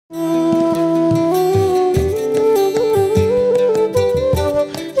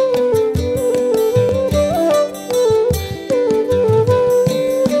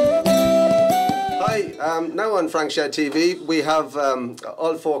Shed TV. We have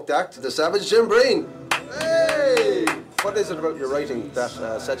All Folk Act, the Savage Jim Breen. Hey! What is it about your writing that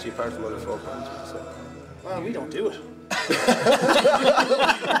sets you apart from other folk bands? Well, we don't do it.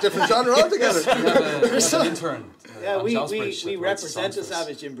 Different genre altogether. There's an intern. Yeah, we represent the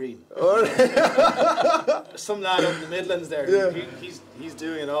Savage Jim Breen. Some lad up in the Midlands there. Yeah. He's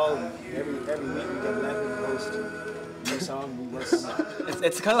doing it all. Every week we get an Edmund post. New song we work on.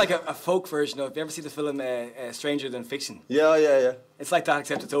 It's kind of like a folk version of. Have you ever seen the film Stranger Than Fiction? Yeah. It's like that,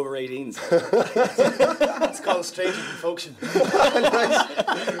 except it's over 18s. It's called Stranger Than Fiction. Nice.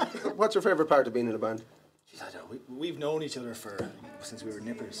 What's your favourite part of being in a band? Jeez, I don't know. We've known each other since we were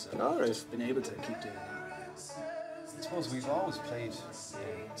nippers. So Alright. been able to keep doing that. I suppose we've always played since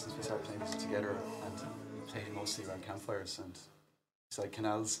we started playing music together, and we played mostly around campfires and beside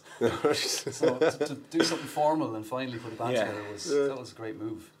canals. So to do something formal and finally put a band together was a great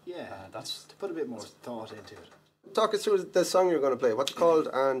move. Yeah, that's to put a bit more thought into it. Talk us through the song you're going to play. What's it called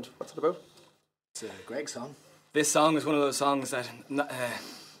and what's it about? It's a Greg song. This song is one of those songs that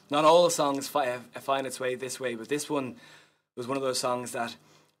not all the songs find its way this way, but this one was one of those songs that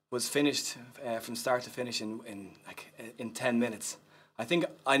was finished from start to finish in 10 minutes. I think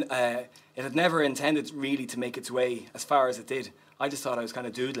it had never intended really to make its way as far as it did. I just thought I was kind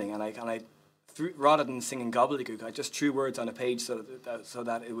of doodling, and I rather than singing gobbledygook, I just threw words on a page so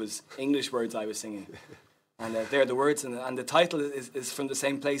that it was English words I was singing, and they're the words, and the title is from the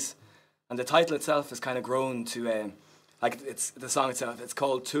same place, and the title itself has kind of grown to it's the song itself. It's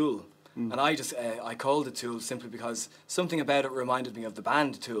called Tool. And I called it Tool simply because something about it reminded me of the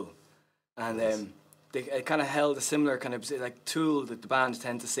band Tool, and it kind of held a similar kind of like Tool that the band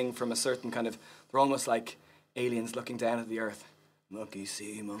tend to sing from a certain kind of. They're almost like aliens looking down at the earth. Monkey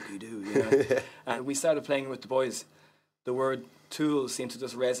see, monkey do. You know? And we started playing with the boys. The word Tool seemed to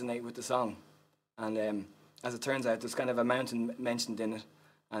just resonate with the song, and as it turns out, there's kind of a mountain mentioned in it,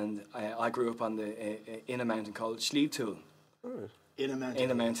 and I grew up on in a mountain called Schlieve Tool. Right. In a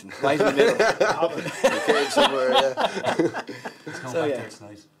mountain, right in the middle. Okay, somewhere, yeah. So yeah, it's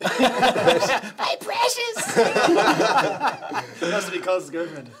nice. My precious. That's what he calls his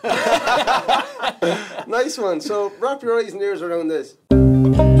girlfriend. Nice one. So wrap your eyes and ears around this.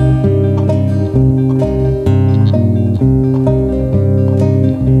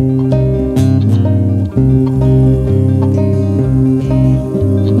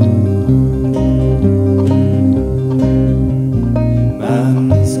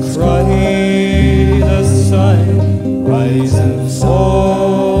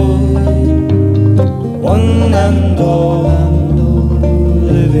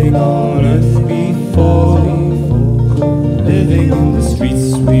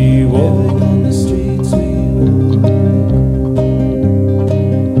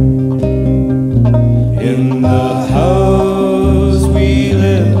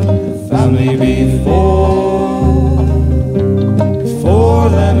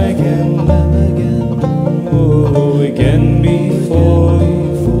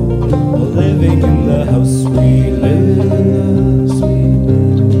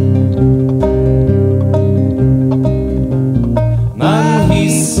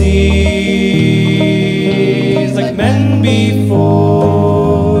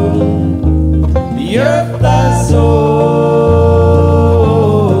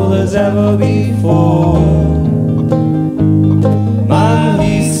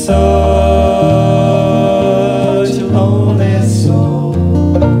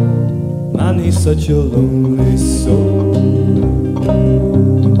 Such a lonely soul.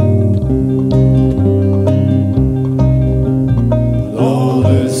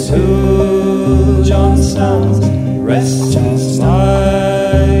 Lawless Hill, Johnstown's rest is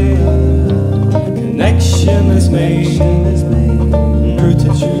my connection is made.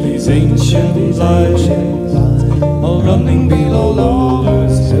 Rooted to these ancient lives, all running below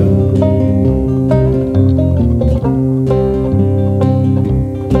Lawless Hill.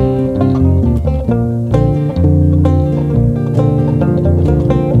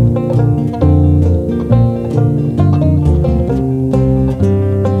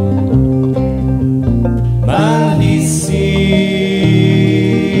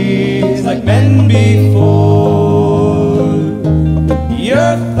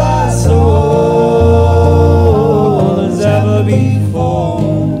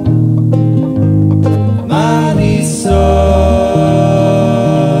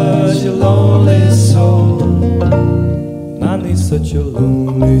 Such a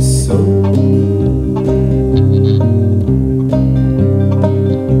lonely soul.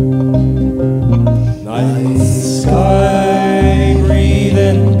 Night sky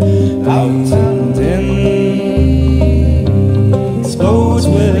breathing out and in.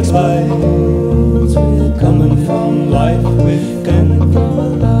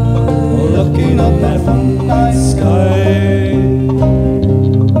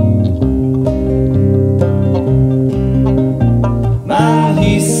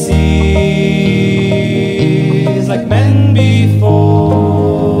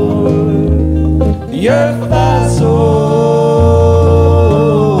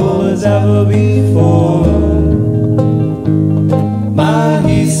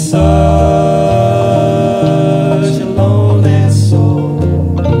 seaside.